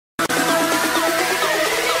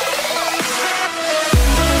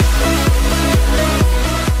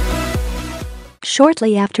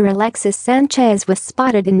shortly after Alexis Sanchez was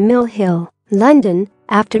spotted in Mill Hill, London,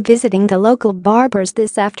 after visiting the local barbers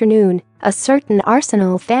this afternoon. A certain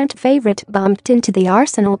Arsenal fan favorite bumped into the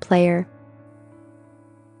Arsenal player.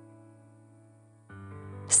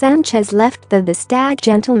 Sanchez left the Stag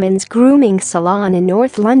gentleman's grooming salon in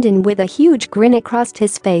North London with a huge grin across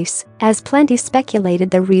his face, as plenty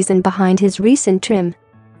speculated the reason behind his recent trim.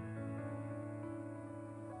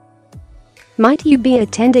 Might you be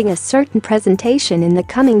attending a certain presentation in the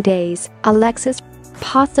coming days, Alexis?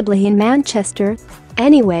 Possibly in Manchester?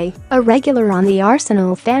 Anyway, a regular on the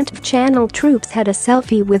ArsenalFanTV channel Troopz had a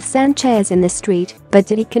selfie with Sanchez in the street, but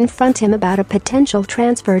did he confront him about a potential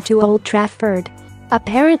transfer to Old Trafford?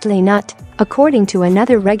 Apparently not, according to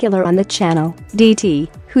another regular on the channel, DT,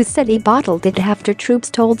 who said he bottled it after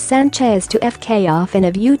Troopz told Sanchez to FK off in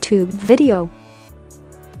a YouTube video.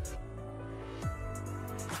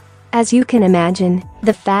 As you can imagine,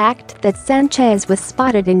 the fact that Sanchez was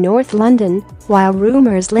spotted in North London, while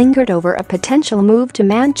rumors lingered over a potential move to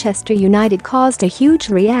Manchester United, caused a huge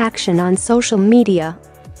reaction on social media.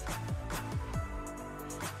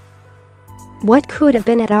 What could have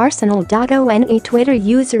been at Arsenal.one Twitter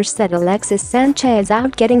user said Alexis Sanchez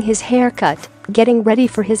out getting his hair cut, getting ready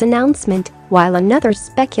for his announcement, while another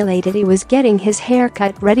speculated he was getting his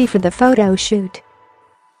haircut ready for the photo shoot.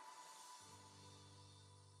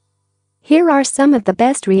 Here are some of the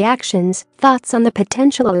best reactions. Thoughts on the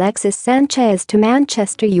potential Alexis Sanchez to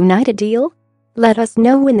Manchester United deal? Let us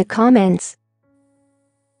know in the comments.